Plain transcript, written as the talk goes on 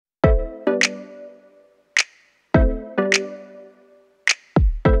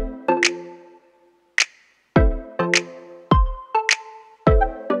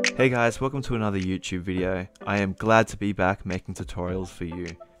Hey guys, welcome to another YouTube video. I am glad to be back making tutorials for you.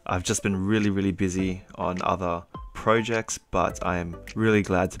 I've just been really busy on other projects, but I am really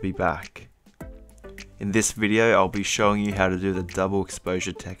glad to be back. In this video, I'll be showing you how to do the double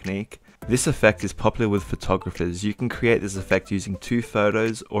exposure technique. This effect is popular with photographers. You can create this effect using 2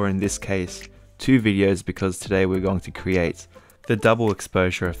 photos, or in this case, 2 videos, because today we're going to create the double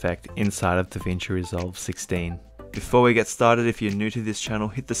exposure effect inside of DaVinci Resolve 16. Before we get started, if you're new to this channel,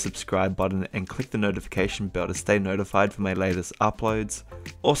 hit the subscribe button and click the notification bell to stay notified for my latest uploads.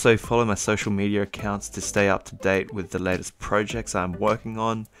 Also, follow my social media accounts to stay up to date with the latest projects I'm working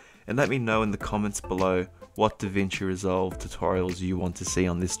on, and let me know in the comments below what DaVinci Resolve tutorials you want to see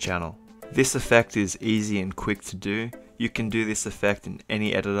on this channel. This effect is easy and quick to do. You can do this effect in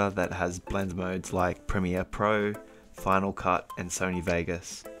any editor that has blend modes like Premiere Pro, Final Cut, and Sony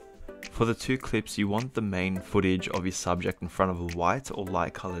Vegas. For the 2 clips, you want the main footage of your subject in front of a white or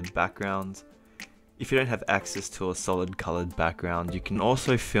light colored background. If you don't have access to a solid colored background, you can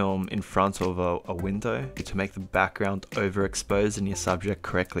also film in front of a window to make the background overexposed and your subject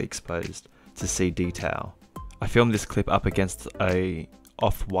correctly exposed to see detail. I filmed this clip up against a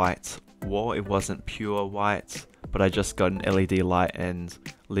off-white wall. It wasn't pure white, but I just got an LED light and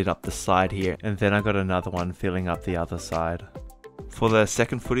lit up the side here, and then I got another one filling up the other side. For the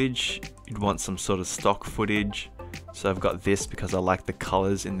second footage, you'd want some sort of stock footage. So I've got this because I like the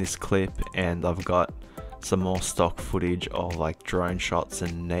colors in this clip, and I've got some more stock footage of like drone shots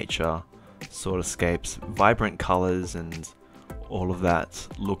and nature sort of scapes. Vibrant colors and all of that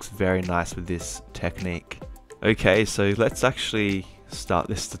looks very nice with this technique. Okay, so let's actually start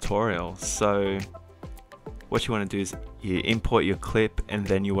this tutorial. So what you want to do is you import your clip, and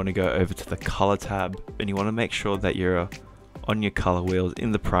then you want to go over to the color tab, and you want to make sure that you're on your color wheels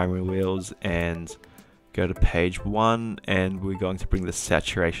in the primary wheels, and go to page 1, and we're going to bring the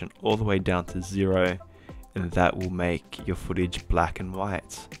saturation all the way down to 0, and that will make your footage black and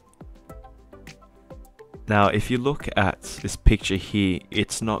white. Now if you look at this picture here,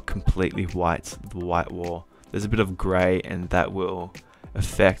 it's not completely white, the white wall. There's a bit of grey, and that will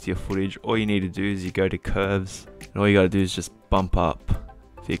affect your footage. All you need to do is you go to curves, and all you got to do is just bump up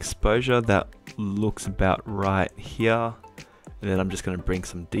the exposure. That looks about right here. And then I'm just going to bring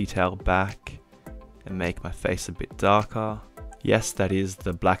some detail back and make my face a bit darker. Yes, that is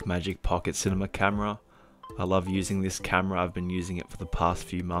the Blackmagic Pocket Cinema camera. I love using this camera. I've been using it for the past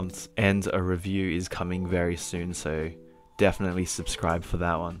few months, and a review is coming very soon, so definitely subscribe for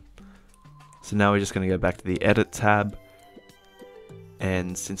that one. So now we're just going to go back to the Edit tab,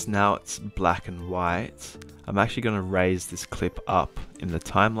 and since now it's black and white, I'm actually going to raise this clip up in the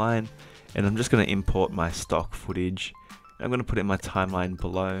timeline, and I'm just going to import my stock footage. I'm going to put it in my timeline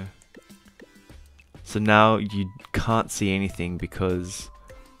below. So now you can't see anything, because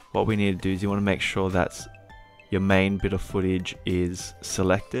what we need to do is you want to make sure that your main bit of footage is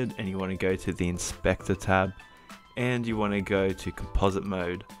selected, and you want to go to the Inspector tab, and you want to go to Composite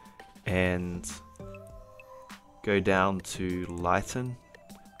mode and go down to Lighten.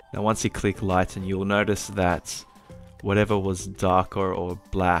 Now once you click Lighten, you'll notice that whatever was darker or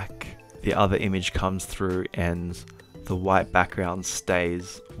black, the other image comes through and the white background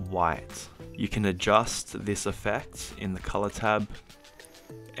stays white. You can adjust this effect in the color tab,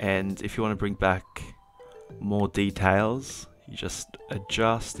 and if you want to bring back more details, you just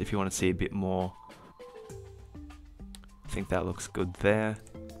adjust. If you want to see a bit more, I think that looks good there.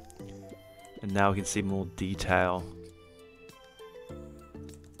 And now we can see more detail.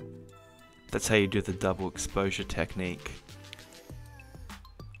 That's how you do the double exposure technique.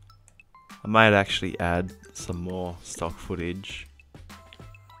 I might actually add some more stock footage.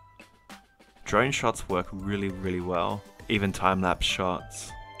 Drone shots work really well, even time-lapse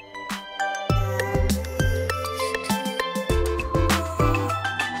shots.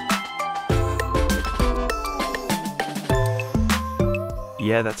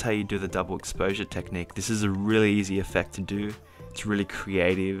 Yeah, that's how you do the double exposure technique. This is a really easy effect to do. It's really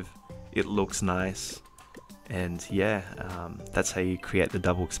creative, it looks nice. And yeah, that's how you create the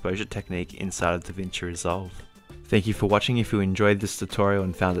double exposure technique inside of DaVinci Resolve. Thank you for watching. If you enjoyed this tutorial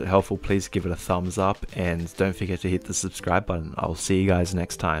and found it helpful, please give it a thumbs up, and don't forget to hit the subscribe button. I'll see you guys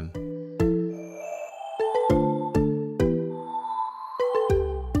next time.